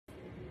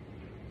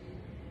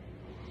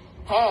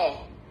Hey,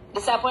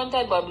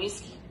 disappointed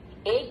Bobrisky,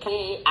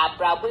 aka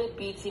Abrabo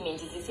PT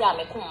Minjisi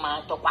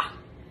Amekuma Topa,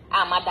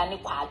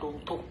 Amadani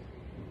Quadunto.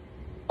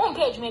 On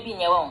page maybe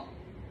in your own.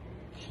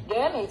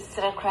 There may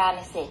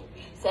cry say,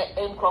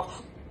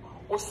 Encroft,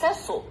 or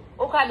says so,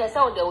 okay, the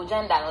soul the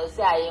gender, or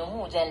say I am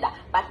who gender,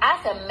 but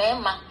as a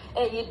member,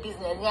 a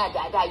business near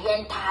that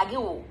yen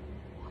tagio,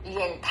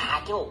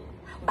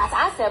 but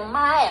as a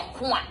my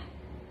one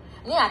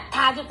near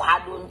Tagi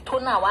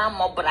Quadunto now one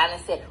more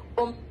brand say,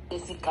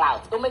 Jesse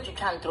Cloud. Don't make you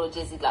try and throw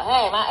Jesse Cloud.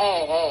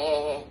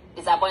 Hey,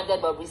 disappointed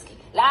Bobrisky.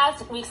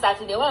 Last week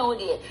Saturday, when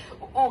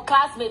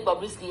classmate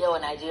Bobrisky here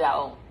in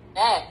Nigeria.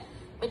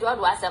 Me do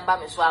what assemble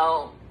me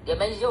so. The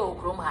men you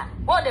groom her.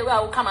 What they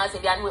will come and say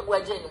they are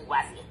Jenny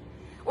Gwasi.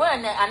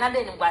 When another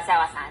in Gwasi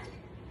was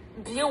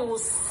Sandy. You will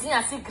see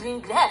a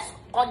green glass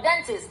or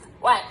dentist.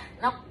 Why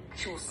not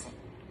choosing?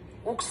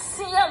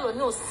 See yellow,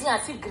 no see a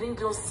green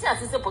glass, see a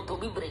simple to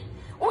be brave.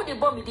 Who the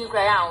bomb didn't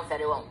cry out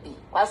very well?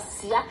 Was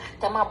see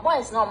that my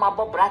boys know my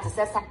Bob Brat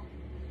says.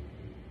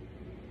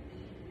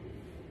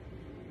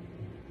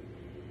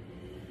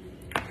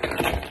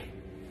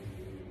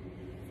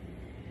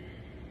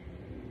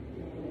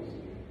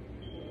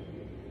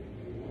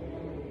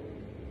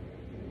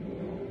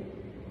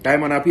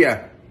 Diamond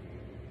appear.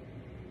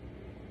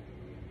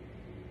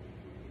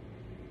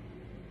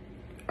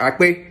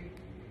 Akpe.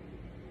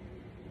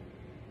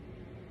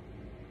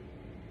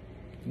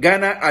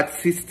 Ghana at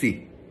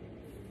 60.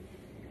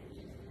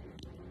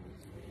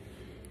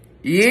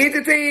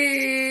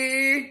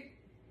 Yititi.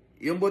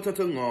 Yumbo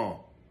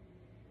totungo.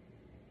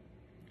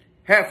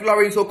 Hey,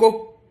 Florence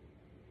Oko.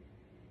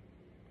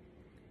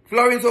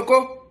 Florence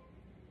Oko.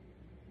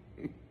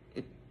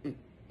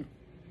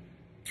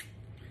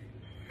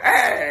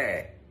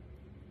 Hey.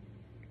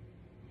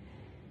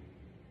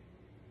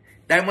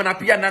 Diamond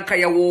appear nanka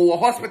ya wo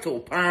hospital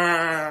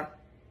pa.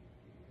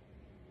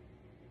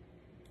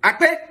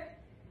 Akpe.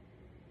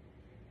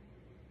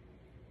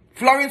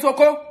 Florence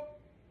Oko.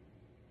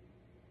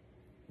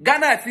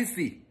 Ghana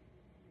sisi.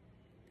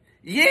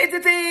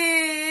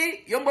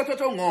 Yetiti. Yombo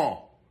toto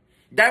ngo.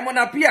 Diamond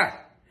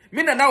appear.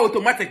 Mina na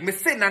automatic. Me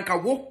say nanka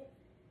wo.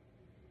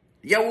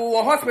 Ya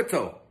wo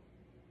hospital.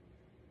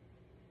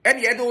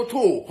 Eni edo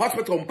to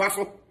hospital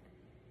mpaso.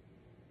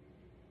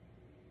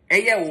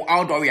 Eye wo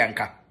outdoor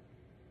yanka.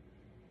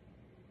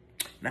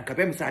 Nanka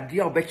bem sa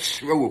dia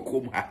obechre wo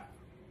kom ha.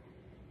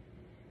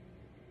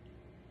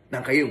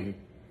 Nanka ye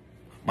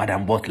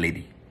Madam Bot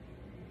Lady.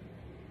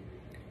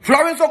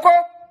 Florence Oko.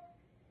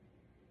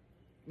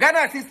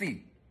 Ghana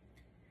Sisi.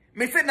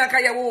 Me say nanka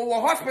ye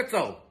wo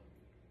hospital.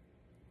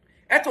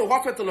 Eto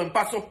hospital in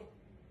Paso.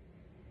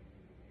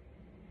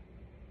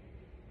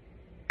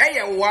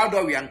 Eye wo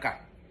outdoor yanka.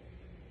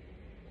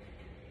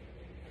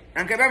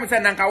 Nanka bem say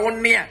nanka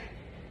won near.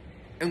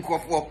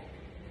 Nkofo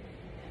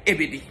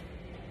ebedi.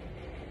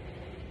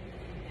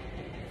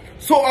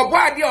 So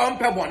obadi o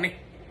mpe bone.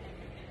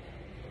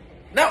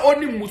 Na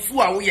oni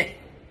musu a wo ye.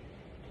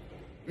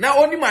 Na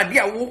oni made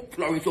a wo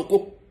Florence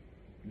Oko.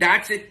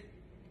 Daache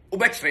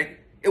obekre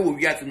e wo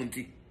wiase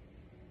munti.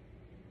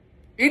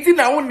 Iti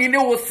na oni ne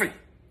wo se.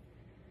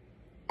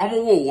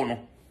 Omo wo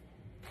no.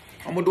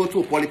 Omo do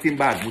to polythene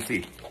bag mu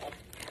se.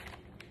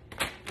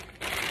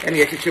 Eni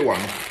ye cheche wa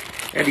no.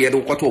 E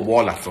de ko to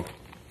bola so.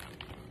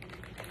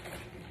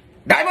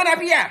 Diamond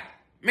appear.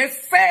 Me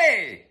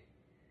say.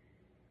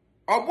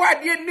 Obo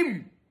ade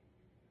nim.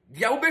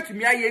 Dia wo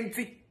betumi aye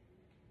nti.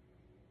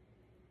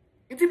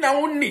 Nti na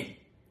wonni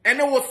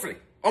ene wo fre.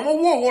 Omo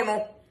wo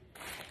no.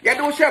 Ya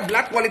de wo share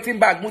black quality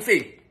bag mu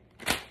say.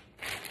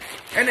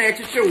 Ene e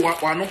chiche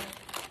wa no.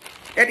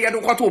 E de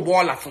do kwato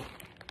bola so.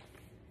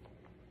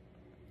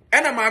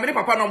 Ene ma me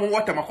papa no mo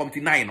water ma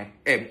 9 no.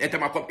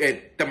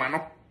 Tema no.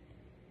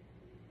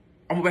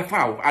 Omo be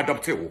fa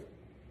adopt wo.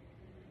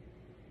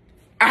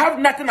 I have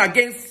nothing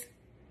against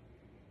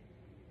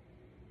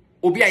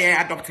Obi aye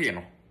adopted, you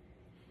know.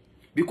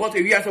 Because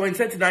we are so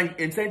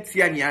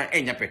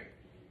insensitive.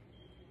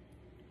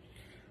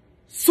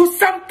 So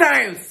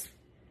sometimes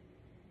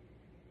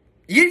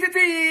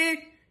yiziti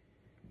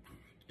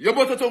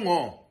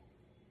yobototongo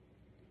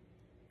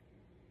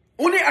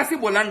uni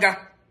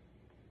asibolanga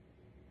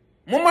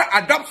mama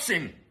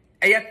adoption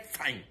aye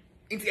time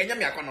inti enya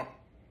me akono.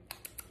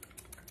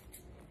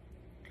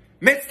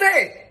 Me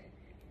say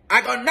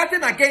I got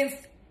nothing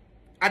against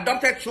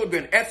adopted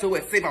children,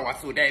 SOS, save our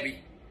soul, Debbie.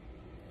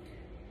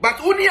 But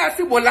only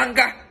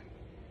Asibolanga,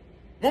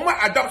 Mama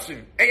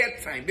adoption,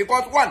 time.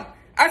 Because one,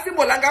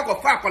 Asibolanga go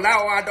far for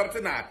our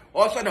adopting her,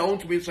 also na own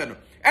to be son.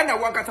 And I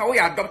work as a way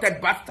adopted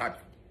bastard.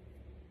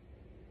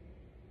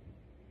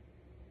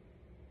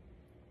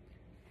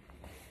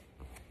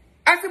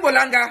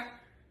 Asibolanga,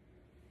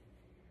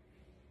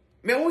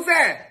 me who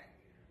say,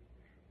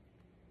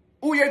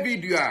 who ye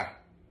video,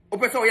 or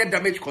person ye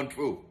damage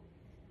control.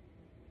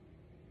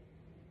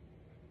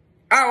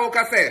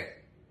 Oka say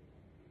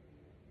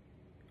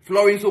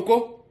Florence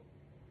Oko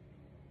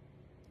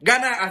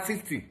Ghana at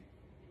 60.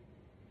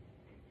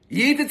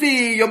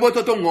 Yititi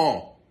yobototo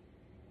ngo.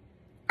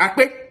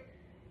 Akpe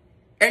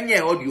enye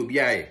audio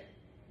biae.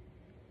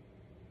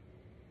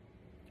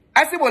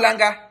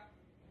 Asibolanga.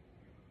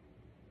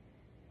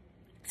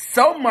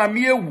 So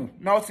mami ewu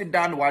now sit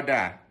down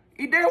wada.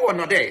 Ide or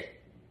not there.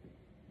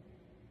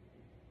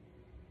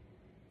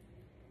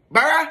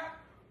 Bara.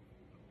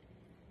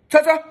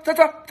 Tata.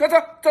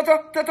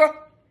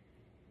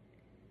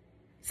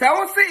 So I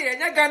will say, and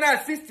you're gonna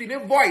assist in a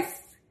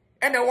voice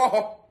and a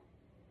war.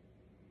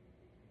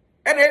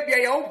 And if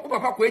you are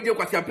papa kwa eje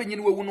kwa champagne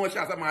ni we no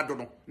sha sama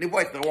adono ni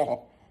voice na wo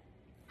ho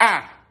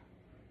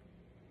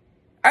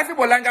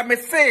Asibolanga me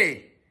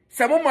say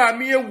se mo ma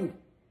mi ewu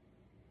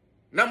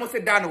na mo se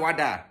dan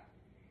wada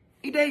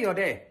ide yo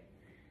there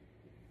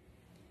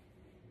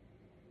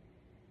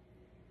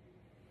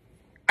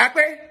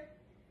akwe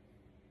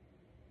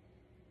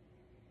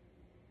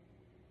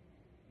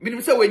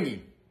minimum say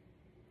wenyi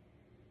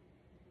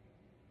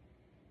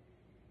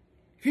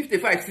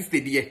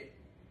 55-60 die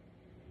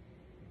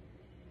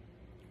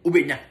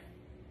ubenya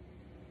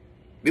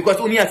because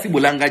only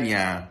Asibolanga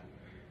nya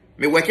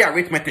me work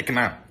arithmetic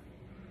now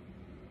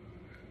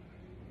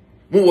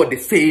we were the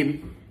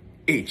same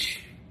age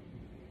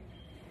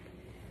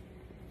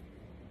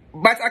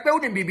but I tell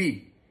them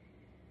baby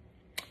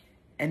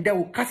and then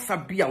ukasa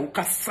bia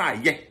ukasa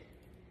ye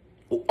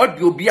o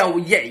audio bia o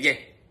ye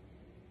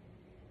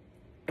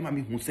e ma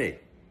me hu say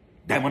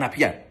Diamond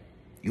Apia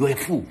you are a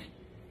fool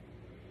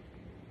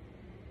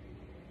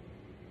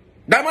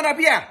Diamond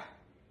Apia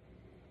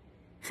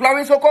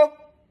Flowering Soko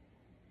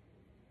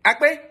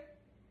Akpe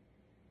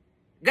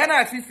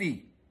Ghana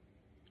Sisi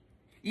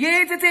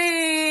Ye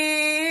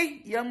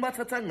tete Yamba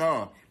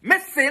tatanga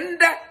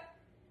Mesenda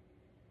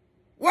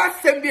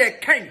What send be a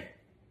kind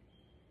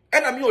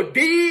and I'm your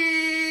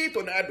day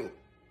tornado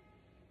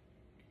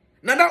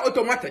Nana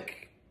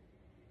automatic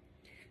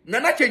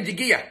Nana change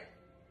gear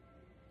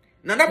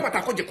Nana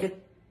patakojeko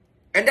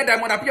and then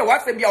Diamond Apia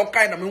what send be a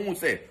kind of me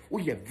say oh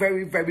you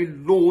very very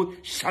low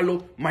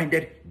shallow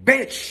minded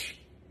bitch.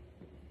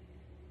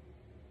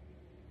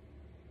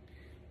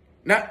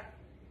 Now,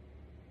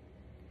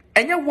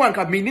 anyone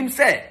can mean him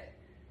say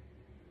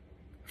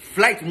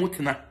flight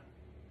mutna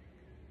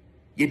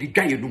ye di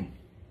dry num.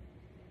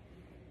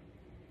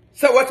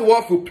 So what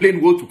war for plane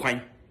wo to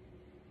kwine?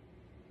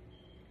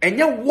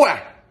 Anyone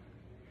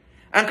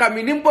and can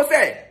mean him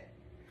say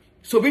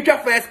so be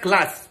first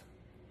class,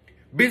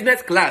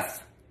 business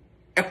class,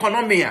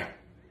 economy.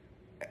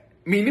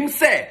 Mean him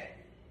say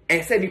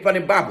and say nipa ne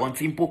bab on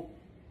simple.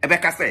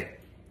 Ebeka say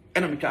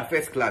and I'm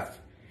first class,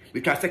 we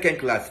try second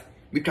class.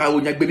 We try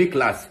Onyagbemi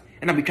class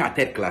and we try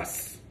third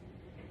class.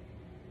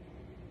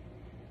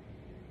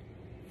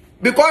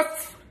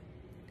 Because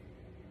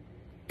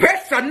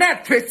personal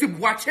tracy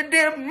watching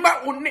them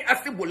ma only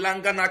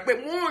Asibolanga na kwe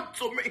mo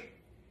to me.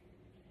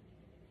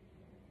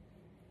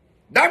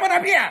 Diamond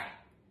Apia.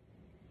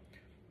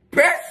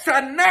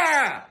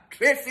 Personal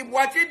tracy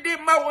watching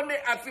them ma only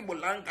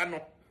Asibolanga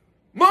no.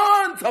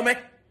 Mo to me.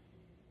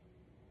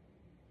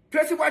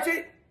 Tracy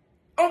watching.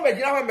 Oh me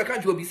jina wa me kan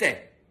jo bi say.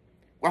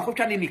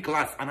 Wakocha ni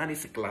class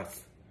ananisi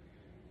class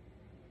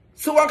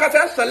so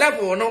wankata so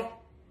level no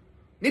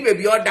ni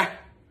baby order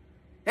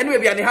any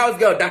baby an house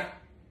girl da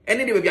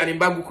any baby an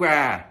mbagu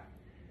kwa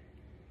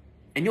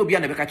enye obi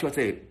an beka cho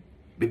say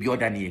baby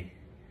order ni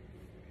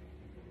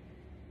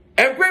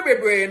enkwe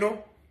bebre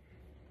no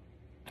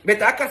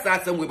beta akasa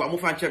asem we ba mo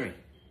fa nche me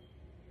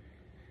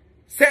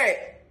say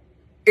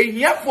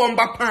ehiafo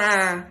mba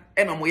pa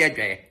e ma mo ye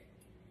dwe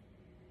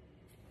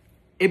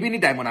ebi ni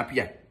Diamond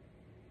Apia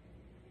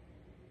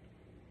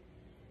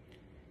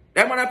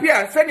Diamond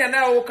Apia senya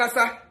na o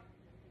kasa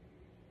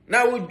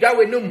na o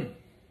dwawe num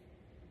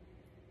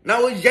na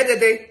o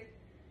jedede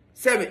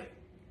sebe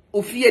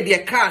ofie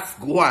de cars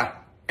go a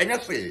enya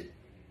se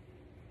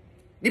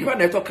nipa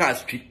na to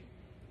cars twi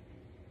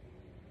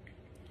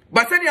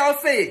but senya o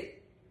say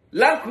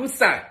Land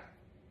Cruiser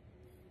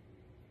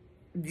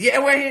the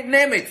way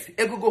name it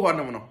egugo ho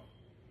no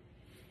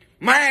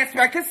my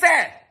expect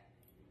say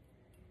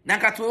na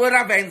ka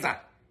Toyota Venza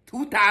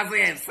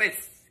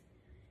 2006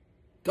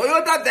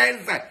 Toyota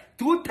Venza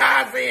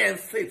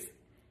 2006.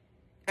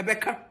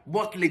 Ebeka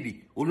boss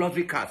lady o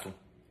luxury castle.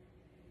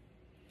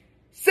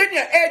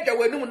 Senior age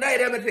when you na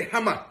say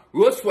Hammer,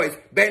 Rolls Royce,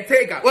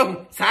 Bentayga,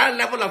 well, some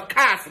level of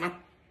cars no.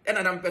 And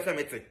I'm person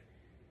mete.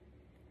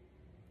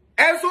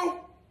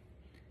 Also,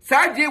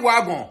 J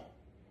Wagon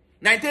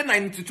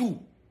 1992.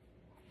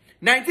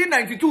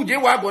 1992 J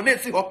Wagon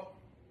let's see ho.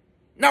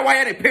 Now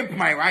why they pimp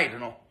my ride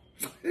no.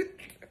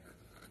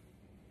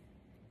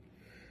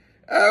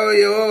 Oh,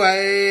 yo,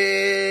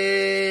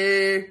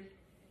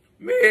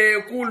 me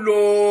kulo,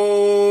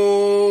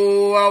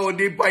 I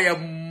di buy a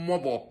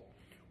mobile.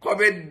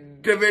 Come,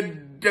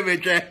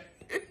 David,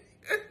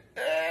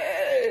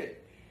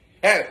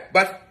 eh,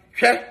 but,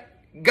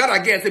 gotta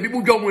guess,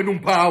 people don't win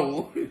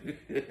power.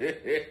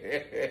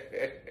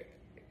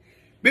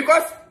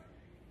 Because,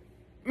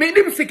 me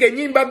nim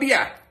sikenyin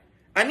babia,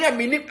 and I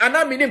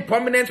mean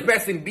prominent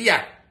person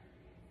bia,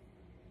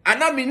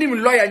 and I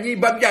mean lawyer ni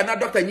babia, na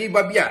doctor ni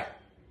babia.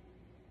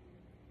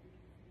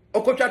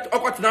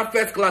 Okot na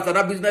first class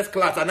and business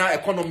class and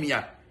economy.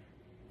 A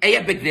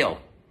big deal.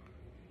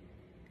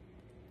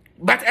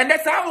 But and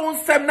that's our own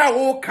sem now,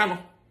 oh, can.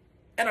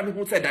 And I mean,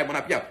 who said Diamond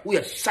Apia? We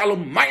are shallow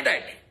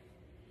minded.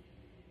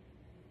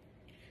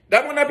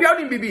 Diamond Apia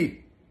in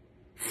BB.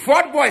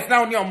 Ford boys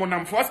now near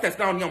Monam, Frosters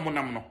now near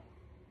Monam.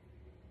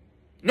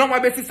 No, my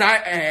basis,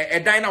 a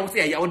diner will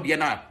say, oh, dear,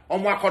 now,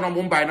 on what corner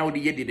Mumbai now the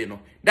year did no.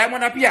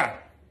 Diamond Apia,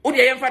 oh, the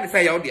young father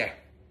say, oh, dear.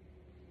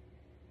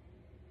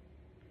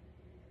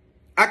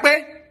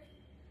 Akbe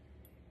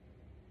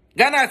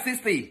Ghana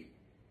 60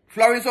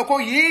 Florence Oko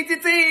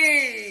yititi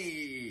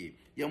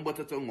young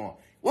bototongo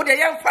what the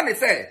young funny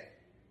say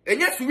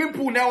enye swimming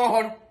pool na wo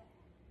ho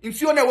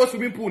nsuo na wo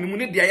swimming pool ni mu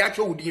ne dia ya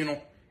cho wudi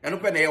no eno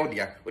pe na ye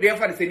odia what the young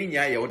funny say ni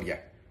nya ye odia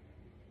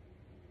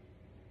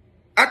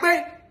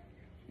Akbe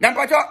na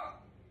mpacho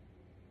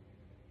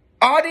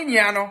all the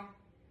nya no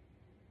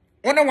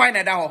wona wine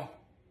na da ho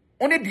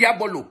one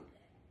diabolo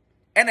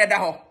ena da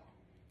ho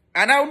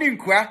ana oni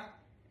nkwa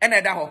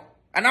ena da ho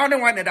and now they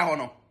want that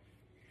honor.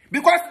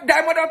 Because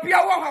Diamond Apia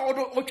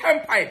or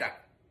Champaida.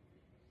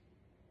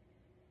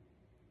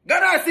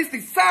 Ghana 60,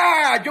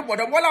 sir,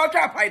 Jobodom, well out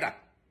Champaida.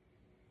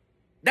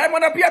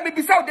 Diamond Apia may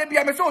be so dead,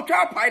 I may so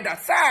Champaida,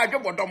 sir,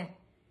 Jobodom.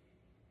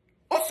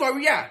 Oh,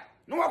 sorry, yeah.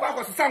 No one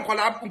was a sound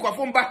collab,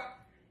 Unkafumba.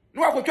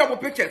 No one could trouble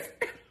pictures.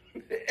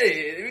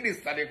 Hey, it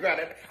is Sunday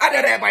granted. I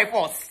did it by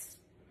force.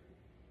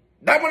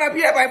 Diamond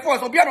Apia by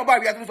force, or piano by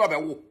the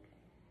other.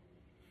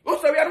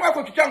 Also, we are not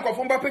going to chunk of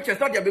from pictures.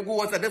 Not the big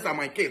ones. These are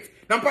my kids.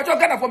 Now, Pacho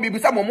Ghana for me be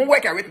some more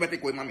work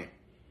arithmetic with mommy.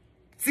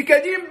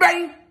 Sikajim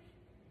bang.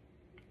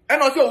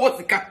 And also what's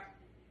the cap?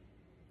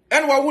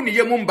 And what would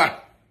you mumba?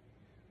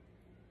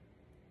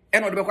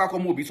 And what the Baka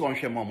movie so on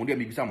Shemon, would there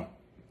be some?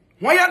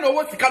 Why I know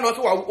what's the kind of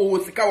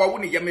Sikawa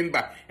wouldn't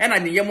Yamimba, and I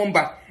need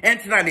Yamumba, and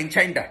tonight in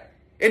China,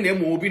 and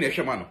then will be a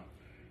shaman.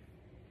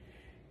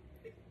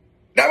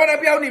 That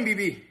would be out in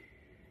BB.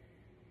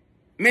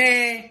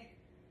 Me.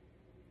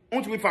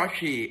 Want to be found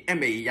she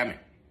and me yammy.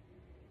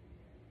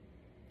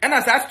 And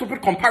as that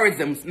stupid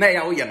comparisons,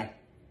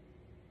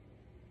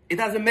 it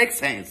doesn't make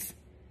sense.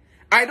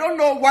 I don't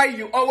know why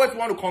you always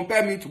want to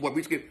compare me to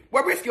Bobrisky.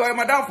 Bobrisky, or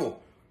my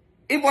downfall.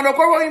 If one of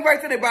the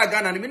invited a bag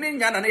and meaning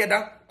Yan and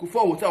Ada could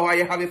forward how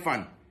you having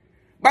fun.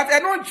 But I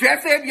don't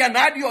just say you're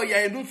not your ya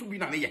and to be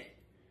na me.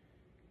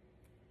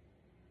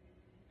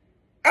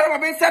 I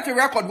don't have set a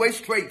record way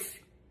straight.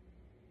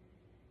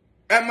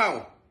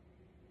 Emma.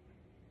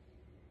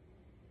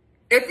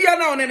 If you are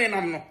now on any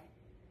no,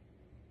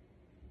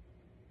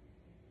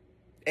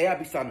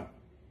 Bisano.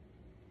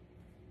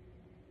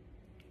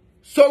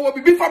 So what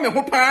be from a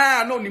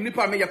hopa no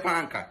nipa me ya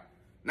panka.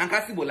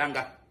 Nankasi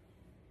bolanga.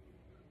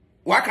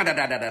 Waka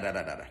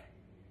da.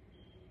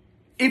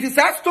 It is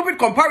that stupid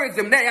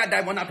comparison there ya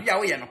Diamond Apia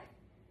we no.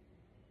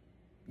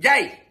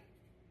 Jai.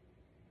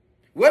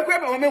 We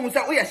grab me who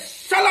say we are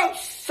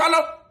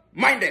shallow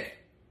minded.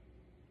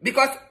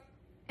 Because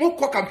we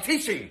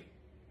competition.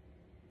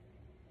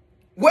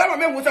 Well, my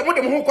man was a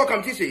whole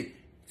competition.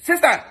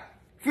 Sister,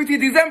 50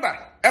 December,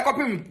 I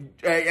copy him.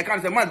 I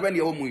can't say month when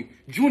you're home.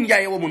 June,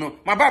 yeah, woman.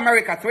 My ba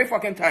America 3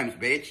 fucking times,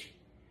 bitch.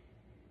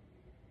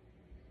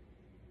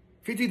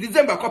 50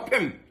 December, copy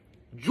him.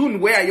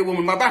 June, where you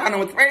woman? My ba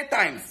Hannah 3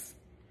 times.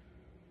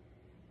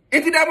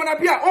 If it ever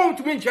appear home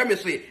to me in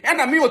chemistry, and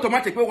a me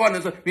automatic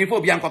one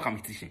before Bianca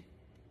competition.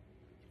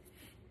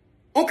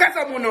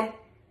 Okasa Mono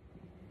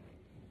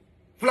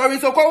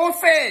Florence Oko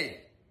say.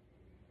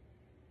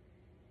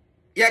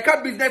 Yeah,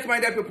 can't business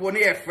minded people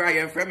near fry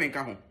and framing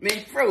can home. May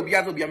fry will be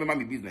able to be a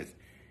mammy business.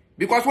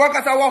 Because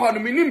workers are working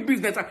on meaning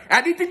business.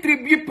 I did 3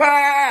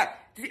 bipa,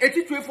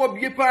 83 for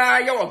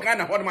bipa, you are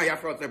Ghana, what my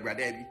afro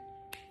brother.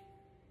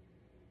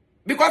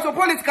 Because the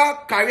police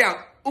car carry out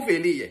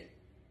Ufeli.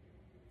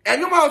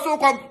 And you might also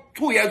come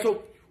 2 years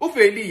old,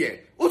 Ufeli.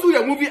 Also,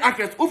 your movie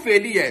actress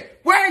Ufeli.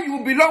 Where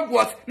you belong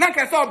was not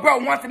I saw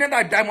brown once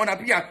another Diamond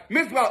Apia.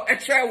 Miss Well, a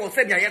chair will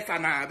say yes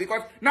and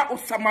because now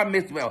Osama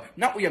Miss Well,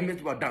 now we are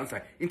Miss Well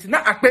dancer. It's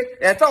not a pay,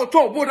 and so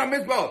told Bona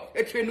Miss Well,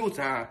 a train news,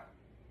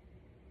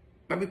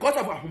 but because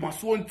of a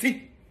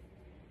homaswonti.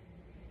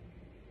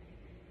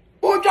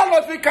 Oh, John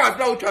was 3 cars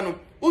now, channel.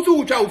 Also,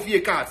 which are 4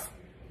 cars.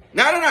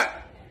 Now,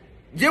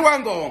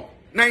 J1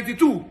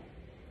 92.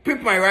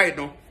 Pimp my ride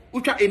no.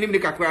 Ucha enim de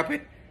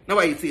kakrape. Now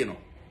what you say no.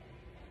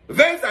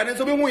 Vents and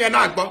so we are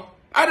not, but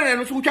I don't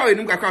know who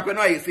enim kakrape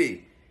no you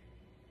say.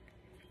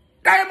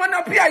 Diamond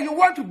Apia, you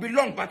want to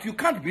belong, but you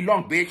can't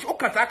belong, bitch.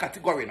 Okata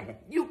category no.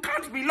 You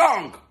can't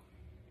belong.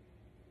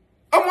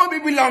 I want to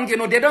belong, you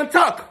know, they don't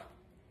talk.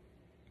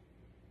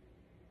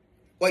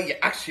 Well, your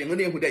action, no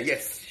name who that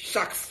yes,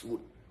 sharks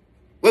would.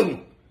 Well,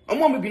 I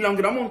want to belong,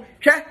 you know,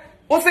 check.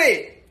 O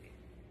say,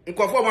 in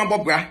conform one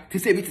bobra, to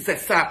say it is a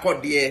sack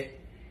or dear,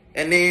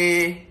 and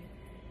you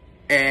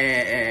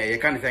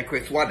can't say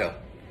Chris Waddle.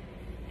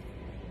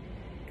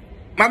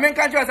 My main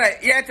country say,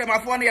 yeah, to my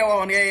phone here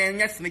on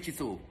yes, snitchy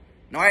so.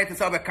 No, I had to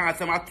solve a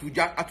cancer to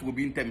jack at will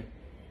be in them.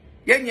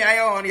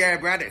 Yeah, on your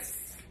brothers.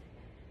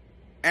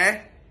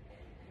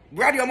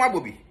 Brother, my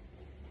bobby.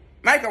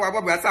 Michael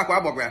Wabobra, Sack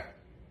Wabobra.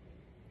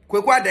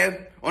 Quick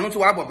water, or not to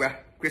Wabobra,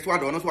 Chris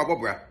Waddle, or not to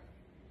Wabobra.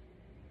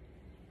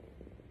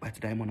 But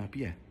Diamond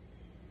Apia.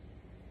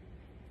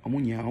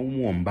 Omunya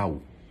omwomba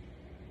wo.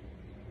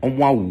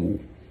 Omwawo.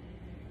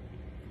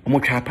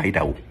 Omotwa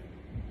paida wo.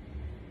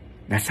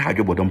 Na sa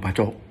adwobodom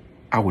pacho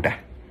awuda.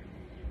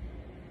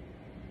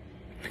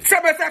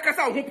 Sebesa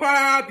kasa ho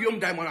pa biom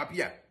diamond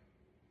apia.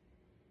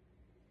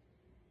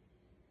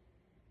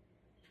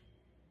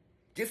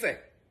 Jise.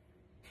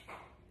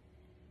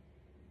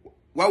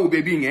 Wa wo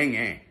baby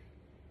nyenye.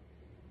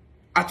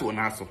 Ato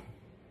na aso.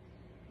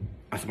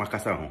 Asema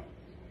kasa ho.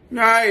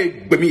 Na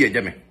gbemi ye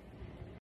jeme.